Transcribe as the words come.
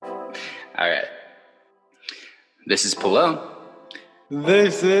All right. This is Polo.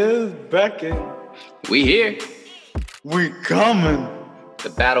 This is Beckett. We here. We coming. The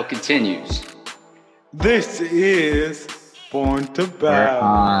battle continues. This is Born to We're Battle.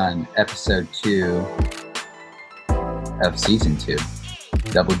 on episode 2 of season 2.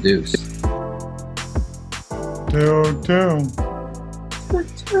 Double Deuce. Two.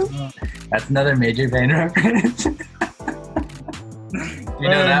 That's another Major Vane reference. Do you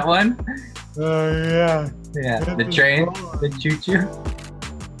know that one? Yeah. Yeah. This The is train, fun. the choo-choo.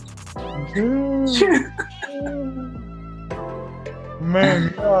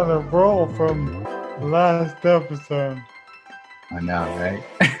 Man, you're on a roll from last episode. I know, right?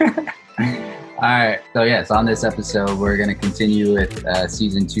 All right. So yes, on this episode, we're going to continue with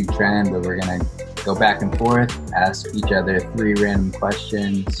season 2 trend, where we're going to go back and forth, ask each other 3 random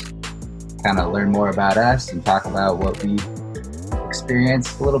questions, kind of learn more about us and talk about what we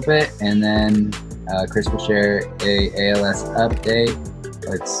experienced a little bit. And then Chris will share a ALS update.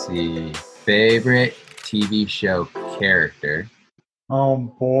 Let's see. Favorite TV show character. Oh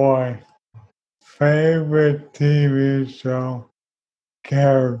boy. Favorite TV show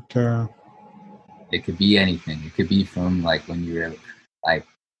character. It could be anything. It could be from like when you were like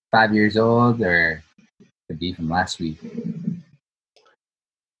 5 years old, or it could be from last week.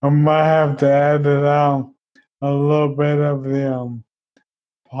 I might have to edit out a little bit of the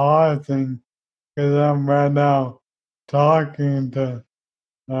pausing because I'm right now talking to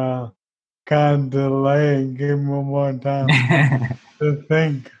kind of delay and give me more time to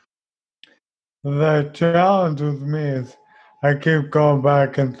think. The challenge with me is I keep going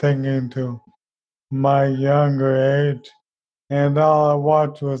back and thinking to my younger age, and all I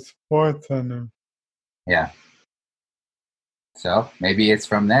watched was SportsCenter. Yeah. So maybe it's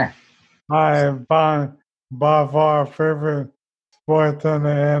from there. I find by far favorite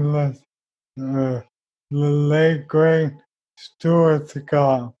SportsCenter analyst, the late great Stuart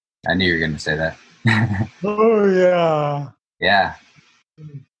Scott. I knew you were going to say that. Oh yeah, Yeah.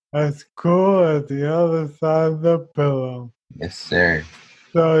 as cool as the other side of the pillow. Yes, sir.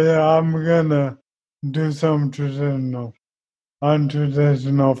 So yeah, I'm gonna do some untraditional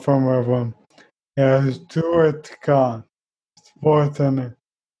from everyone. Yeah, Stuart Scott, SportsCenter,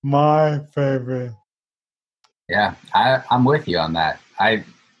 my favorite. Yeah, I'm with you on that. I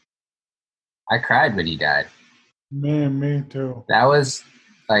cried when he died. Me too. That was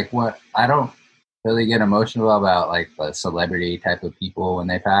like what I don't really get emotional about, like the celebrity type of people when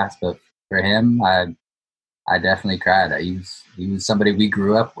they pass, but for him, I definitely cried. He was somebody we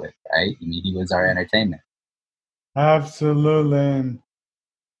grew up with, right? I mean, he was our entertainment. Absolutely, and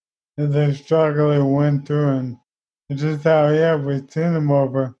the struggle he went through, and it's just how we've seen him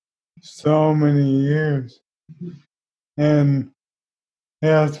over so many years, and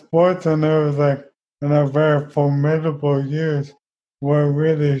yeah, SportsCenter was like in a very formidable years where it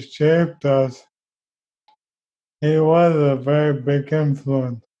really shaped us. He was a very big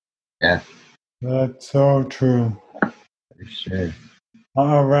influence. Yeah, That's so true. for sure.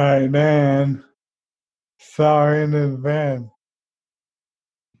 All right, then. Sorry in advance.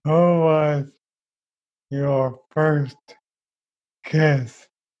 Who was your first kiss?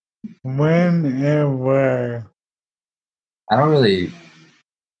 When and where? I don't really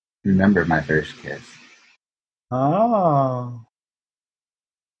remember my first kiss. Oh,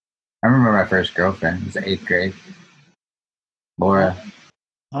 I remember my first girlfriend. It was 8th grade. Laura.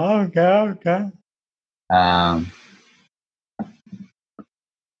 okay.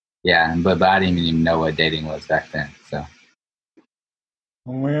 Yeah, but I didn't even know what dating was back then. So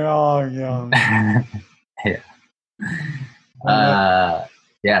We're all young. yeah.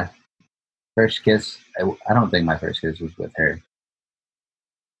 Yeah. First kiss. I don't think my first kiss was with her.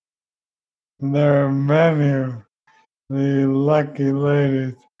 There are many of the lucky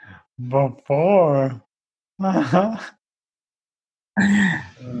ladies before. Nah,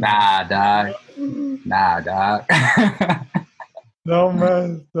 dog. So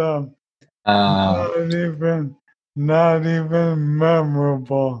messed up. Not even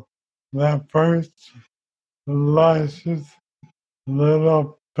memorable. That first luscious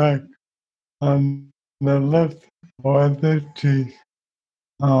little peck on the lips or the cheek.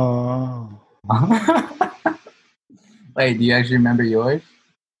 Oh, Wait, do you actually remember yours?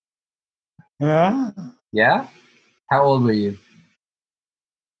 yeah. Yeah? How old were you?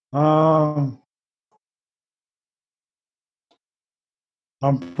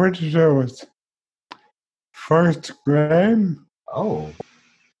 I'm pretty sure it was first grade. Oh,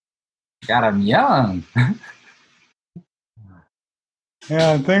 got him young.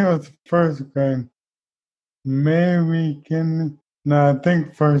 Yeah, I think it was first grade. Maybe no, I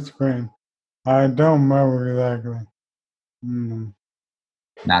think first grade. I don't remember exactly. Mm.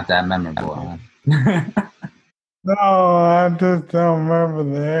 Not that memorable, huh? No, I just don't remember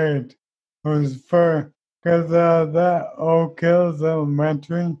the age. It was for because that Oak Hills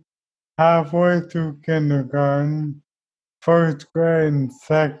Elementary, halfway through kindergarten, first grade and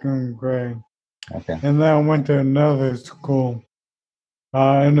second grade, Okay. and then I went to another school.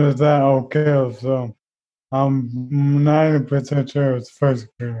 And it was at Oak Hills, so I'm 90% sure it was first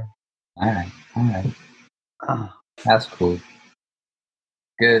grade. All right. That's cool.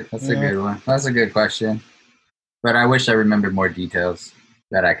 Good. That's a Yeah. good one. That's a good question. But I wish I remembered more details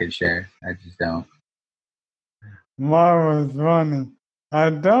that I could share. I just don't. Mine was funny. I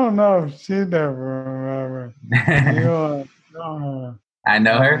don't know if she'd ever remember. You know her. I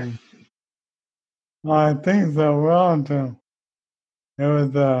know her. I think so. Well, too. It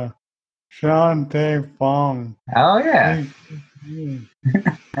was Shantae Fong. Oh yeah.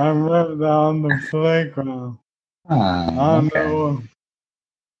 I remember that on the playground. I don't Okay. know.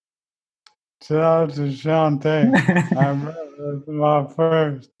 Shout out to Shantae. I remember it was my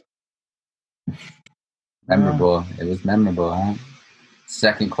first. Memorable. It was memorable, huh?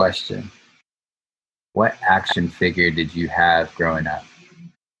 Second question. What action figure did you have growing up?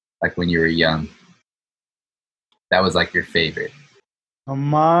 Like when you were young? That was like your favorite.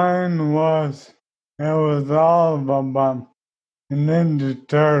 Mine was, it was all about Ninja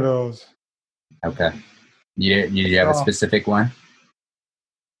Turtles. Okay. You have a So specific one?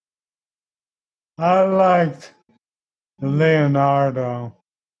 I liked Leonardo.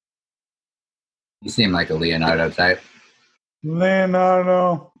 You seem like a Leonardo type.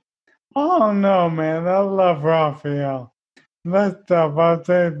 Leonardo, I don't know, man. I love Raphael. That's tough. I'd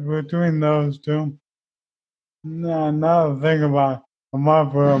say between those two. No, now to think about it, I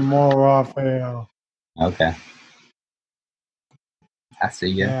might put more Raphael. Okay. I see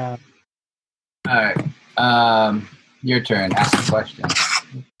you. Yeah. All right. Your turn. Ask a question.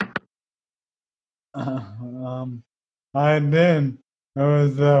 I did. It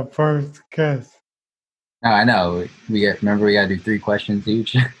was the first kiss. Oh, I know. Remember we gotta do 3 questions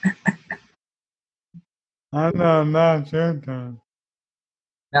each. I know, not your turn.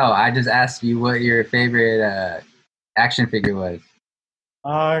 No, I just asked you what your favorite action figure was.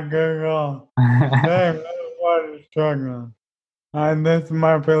 I Google. Damn, that's what is struggling. This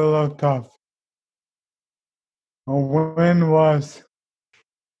might be a little tough. When was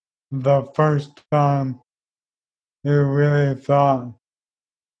the first time you really thought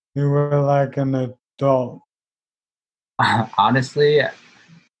you were like an adult? Honestly,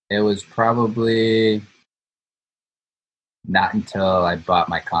 it was probably not until I bought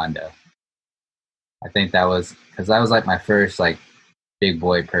my condo. I think that was because that was like my first like big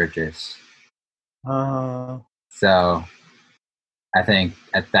boy purchase. Uh, So I think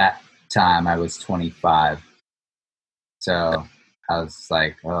at that time I was 25. So I was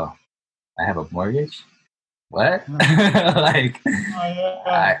like, oh, I have a mortgage? What? Like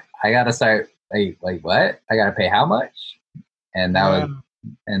yeah. I gotta start like what? I gotta pay how much? And Yeah.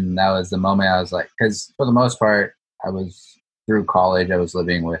 that was the moment I was like, because for the most part, I was through college. I was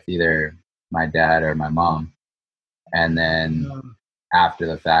living with either my dad or my mom, and then after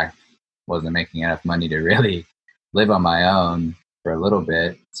the fact, wasn't making enough money to really live on my own for a little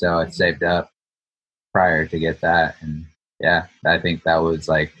bit. So I saved up prior to get that, and yeah, I think that was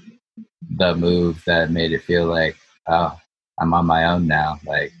like the move that made it feel like, oh, I'm on my own now.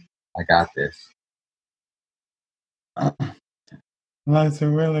 Like I got this. That's a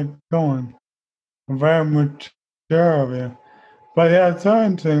really good one. Very mature of you. But yeah, it's so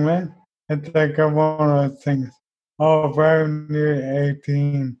interesting, man. It's like one of those things. Oh, very near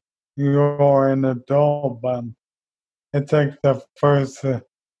 18, you're an adult, but it's like the furthest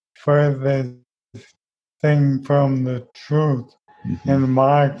thing from the truth Mm-hmm. in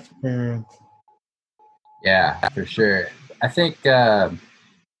my experience. Yeah, for sure. I think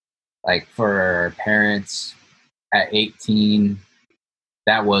like for parents at 18,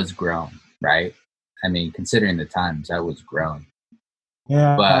 that was grown, right? I mean, considering the times, that was grown.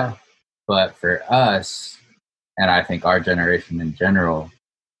 Yeah. But for us, and I think our generation in general,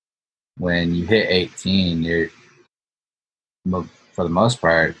 when you hit 18, you're for the most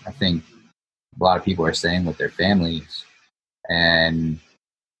part, I think a lot of people are staying with their families, and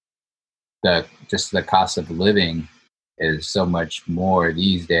the cost of living is so much more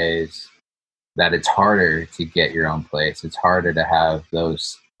these days that it's harder to get your own place. It's harder to have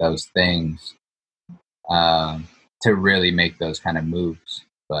those things to really make those kind of moves.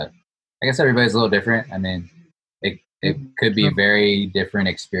 But I guess everybody's a little different. I mean, it could be a very different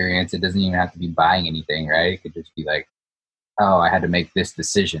experience. It doesn't even have to be buying anything, right? It could just be like, oh, I had to make this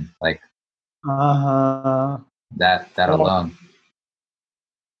decision. Like Uh-huh. That So, alone.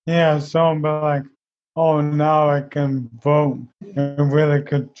 yeah, someone be like, oh, now I can vote and really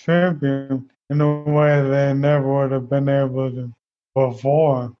contribute in a way they never would have been able to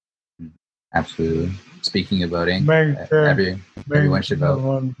before. Absolutely. Speaking of voting, Make sure, everyone make should sure vote.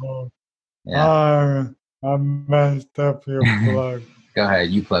 everyone votes. Yeah. I messed up your plug. Go ahead.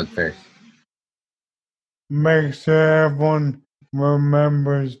 You plug first. Make sure everyone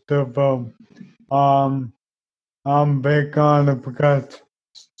remembers to vote. Um, I'm big on it because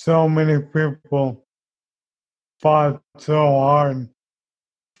so many people fought so hard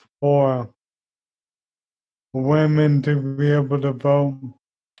for women to be able to vote,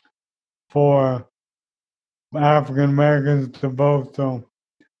 for African Americans to vote. So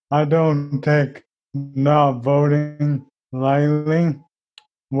I don't take not voting lightly,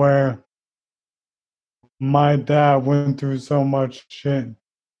 where my dad went through so much shit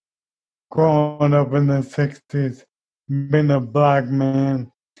growing up in the 60s, being a black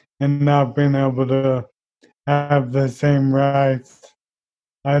man and not being able to have the same rights.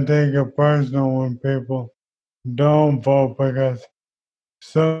 I take it personal when people don't vote because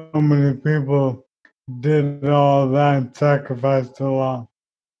so many people did all that and sacrificed a lot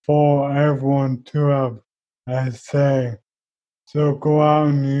for everyone to have a say. So go out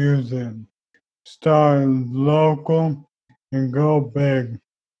and use it. Start local and go big.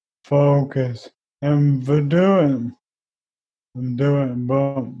 Focus and do it. And do it.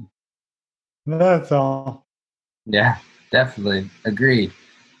 Boom. That's all. Yeah, definitely. Agreed.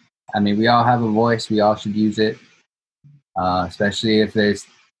 I mean, we all have a voice. We all should use it, especially if there's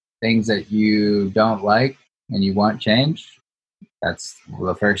things that you don't like and you want change. That's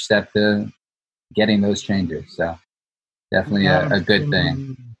the first step to getting those changes. So definitely a good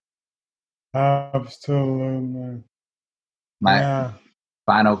thing. Absolutely. Absolutely. My Yeah.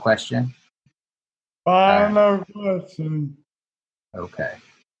 final question. Final question. Okay.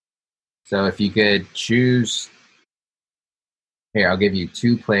 So if you could choose, here, I'll give you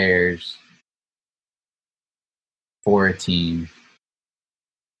 2 players for a team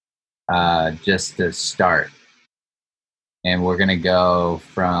just to start. And we're going to go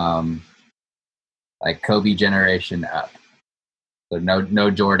from like Kobe generation up. So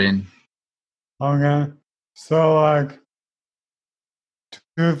no Jordan. Okay. So like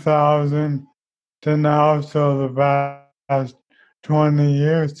 2000 to now, so the past 20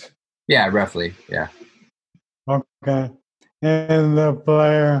 years. Yeah, roughly. Yeah. Okay. And the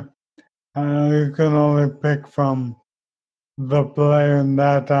player, you can only pick from the player in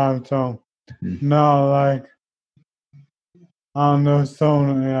that time. So Mm-hmm. no, like, I don't know, so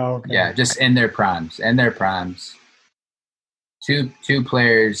yeah, okay. Yeah, just in their primes. In their primes. Two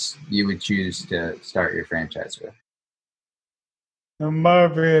players you would choose to start your franchise with. It might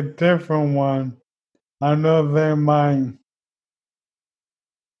be a different one. I know they might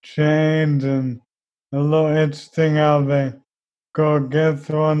change and a little interesting how they go against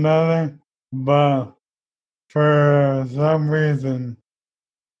one another, but for some reason,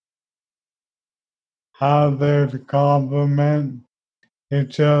 how they complement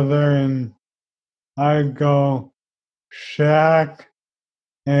each other, and I go Shaq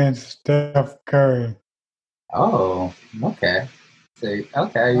and Steph Curry. Oh, okay. So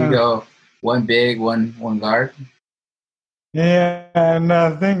okay, you Uh, go one big, one guard. yeah, and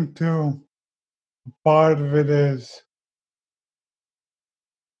I think too, part of it is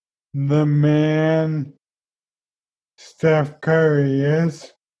the man Steph Curry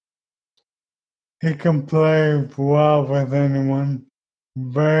is. He can play well with anyone,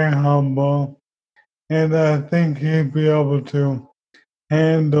 very humble, and I think he'd be able to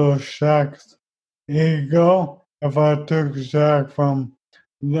handle Shaq's ego if I took Shaq from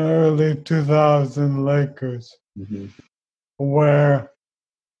the early 2000 Lakers, Mm-hmm. where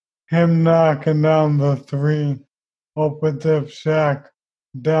him knocking down the three opens up Shaq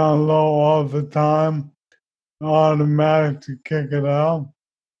down low all the time, automatic to kick it out.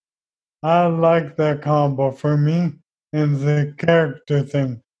 I like that combo for me, and the character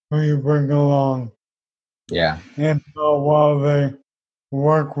thing who you bring along. Yeah. And so while they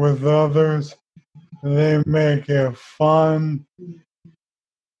work with others, they make it fun.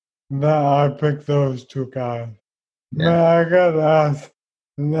 That I pick those two guys. Yeah. Man, I gotta ask,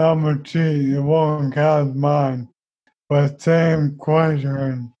 and I'm a cheat, it won't count mine, but same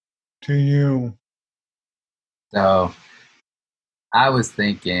question to you. So I was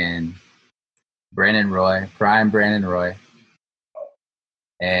thinking Brandon Roy, prime Brandon Roy,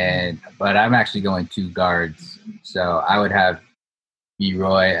 but I'm actually going 2 guards. So I would have B.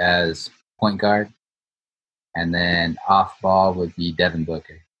 Roy as point guard, and then off ball would be Devin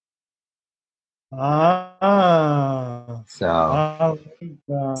Booker. Ah, So, I like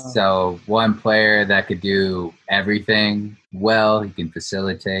that. so one player that could do everything well. He can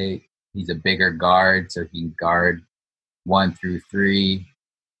facilitate. He's a bigger guard, so he can guard 1 through 3,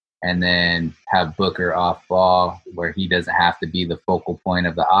 and then have Booker off ball where he doesn't have to be the focal point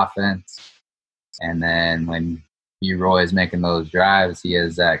of the offense. And then when Roy is making those drives, he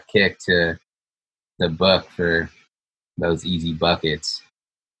has that kick to the Book for those easy buckets.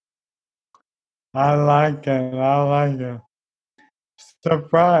 I like it. I like it.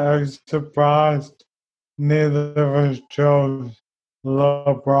 Surprised neither of us chose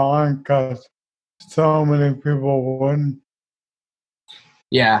LeBron because so many people wouldn't.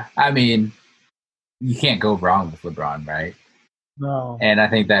 Yeah, I mean, you can't go wrong with LeBron, right? No. And I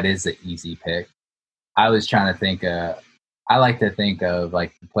think that is the easy pick. I was trying to think I like to think of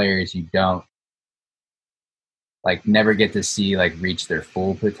like the players you don't like never get to see like reach their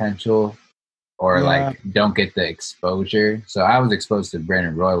full potential or Yeah. like don't get the exposure. So I was exposed to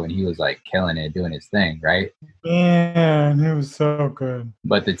Brandon Roy when he was like killing it, doing his thing, right? Man, he was so good.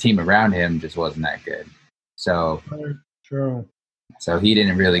 But the team around him just wasn't that good. So Very true. so he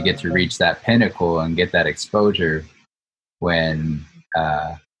didn't really get to reach that pinnacle and get that exposure when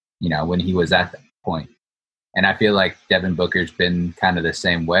when he was at that point. And I feel like Devin Booker's been kind of the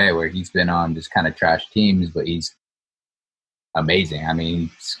same way where he's been on just kind of trash teams, but he's amazing. I mean,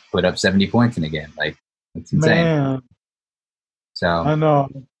 he's put up 70 points in a game. Like, it's insane. Man, So I know.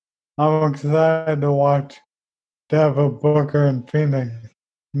 I'm excited to watch Devin Booker and Phoenix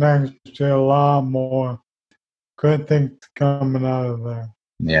next year. A lot more good things coming out of there.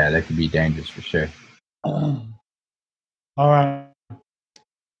 yeah, that could be dangerous for sure. All right.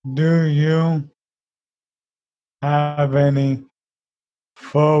 Do you have any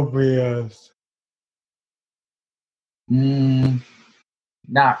phobias?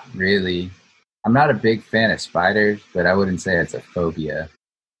 Not really. I'm not a big fan of spiders, but I wouldn't say it's a phobia.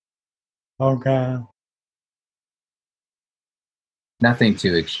 Okay. Nothing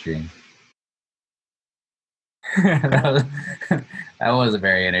too extreme. that wasn't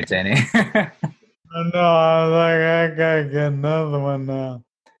very entertaining. I know. I was like, I gotta get another one now.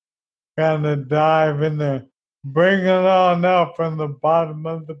 Gotta dive in there. Bring it on up from the bottom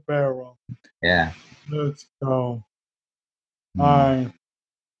of the barrel. Yeah. Let's go. Mm. All right.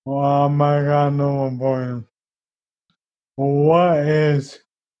 Well, I got another one for you. What is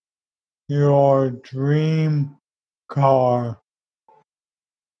your dream car?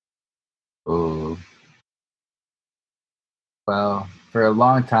 Ooh. Well, for a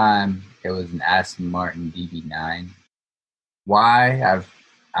long time, it was an Aston Martin DB9. Why?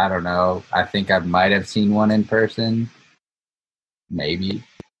 I don't know. I think I might have seen one in person. Maybe.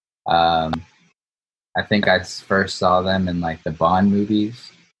 I think I first saw them in like the Bond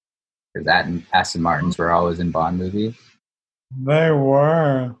movies. Because Aston Martins were always in Bond movies. They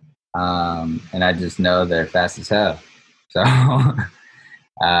were. And I just know they're fast as hell. So,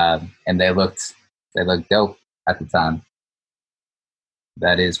 and they looked dope at the time.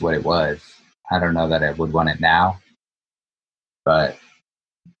 That is what it was. I don't know that I would want it now, but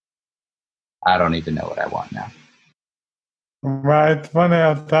I don't even know what I want now. Right. It's funny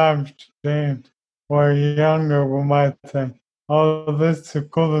how times change. When younger, we might say, oh, this is the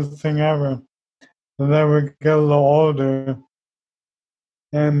coolest thing ever. And then we get a little older.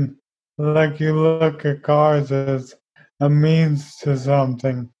 And like you look at cars as a means to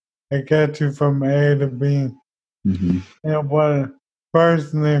something. It gets you from A to B. Mm-hmm. And what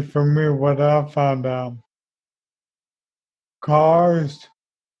personally for me, what I found out, cars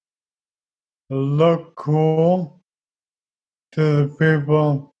look cool to the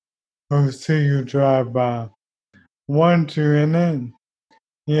people who see you drive by. Once you're in it,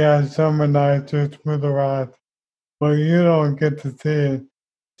 yeah, some are nicer, smoother rides, but you don't get to see it.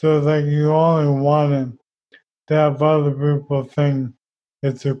 So it's like you only want it to have other people think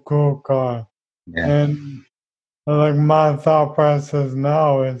it's a cool car. Yeah. And like my thought process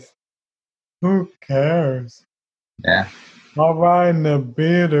now is, who cares? Yeah. I'll ride in a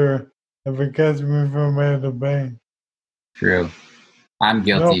beater if it gets me from A to B. True. I'm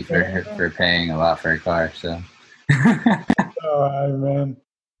guilty No, for paying a lot for a car, so. It's all right, man.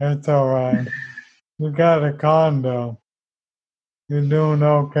 It's all right. You got a condo. You're doing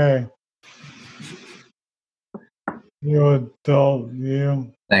okay. You adult,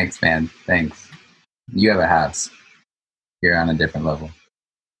 you. Thanks, man. Thanks. You have a house. You're on a different level.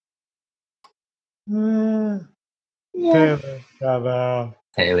 Taylor's got a house.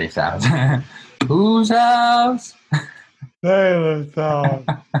 Taylor's house. Whose house? Taylor's house.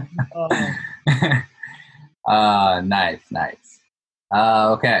 Nice.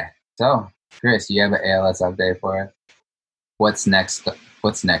 Okay. So Chris, you have an ALS update for us? What's next?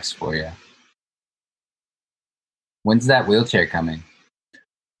 What's next for you? When's that wheelchair coming?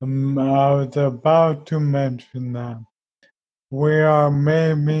 I was about to mention that. We are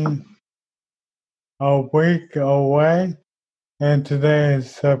maybe a week away, and today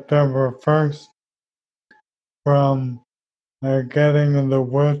is September 1st, from getting in the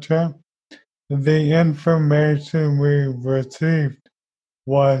wheelchair. The information we received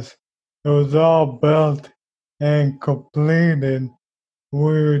was it was all built and completed. We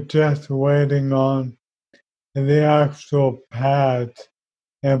were just waiting on the actual pads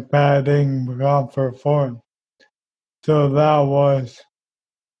and padding comfort for it. So that was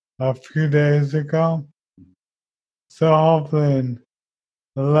a few days ago. So hopefully in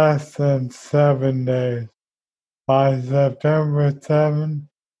less than 7 days, by September 7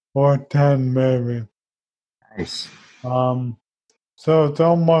 or 10 maybe. Nice. So it's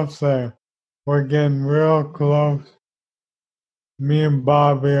almost there. We're getting real close. Me and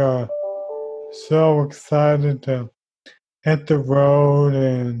Bobby are so excited to hit the road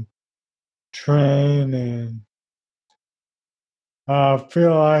and train, and I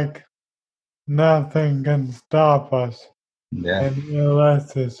feel like nothing can stop us. Yeah. And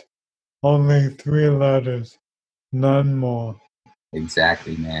ELS is only 3 letters, none more.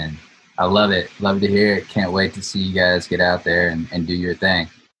 Exactly, man. I love it. Love to hear it. Can't wait to see you guys get out there and do your thing.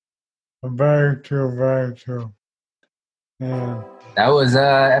 Very true, very true. And That was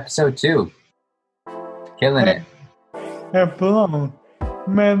episode 2. Killing it. and blown.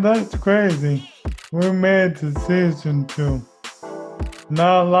 Man, that's crazy. We made it to season 2.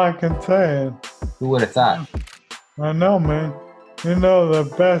 Not like I said. Who would have thought? I know, man. You know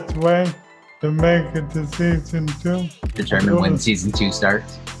the best way to make it to season 2? Determine when season 2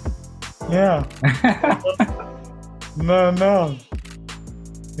 starts? Yeah. No.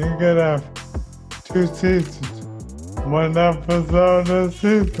 You could have 2 seasons. 1 episode a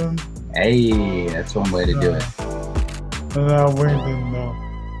season. Hey, that's one way to do it. And that we didn't know.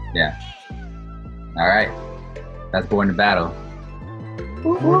 Yeah. All right. That's Born to Battle.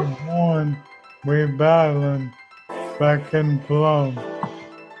 We're born, we're battling, back and blown.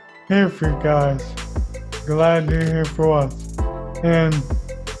 Here for you guys. Glad you're here for us. And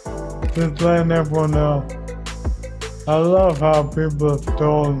just letting everyone know, I love how people have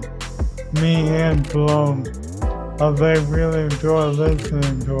told me and Blown how they really enjoy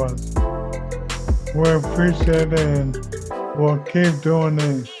listening to us. We appreciate it and we'll keep doing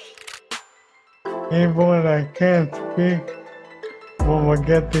it. Even when I can't speak, when we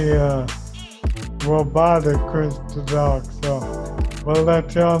get the robotic crystal dog, so we'll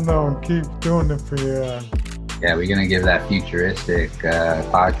let y'all know and keep doing it for you. Yeah, we're gonna give that futuristic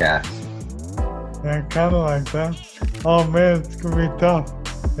podcast. Yeah, kind of like that. Oh man, it's gonna be tough.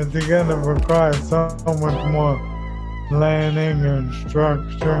 It's gonna require so much more planning and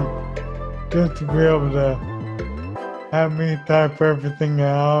structure just to be able to have me type everything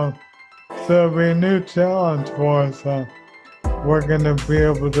out. So it'll be a new challenge for us. We're gonna be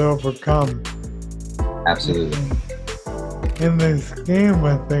able to overcome. Absolutely. In the scheme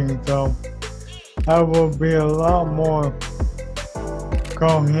of things, though, I will be a lot more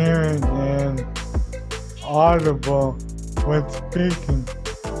coherent and audible with speaking.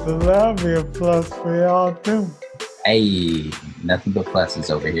 So that'll be a plus for y'all too. Hey, nothing but pluses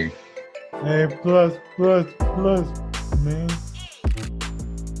over here. Hey, plus, man.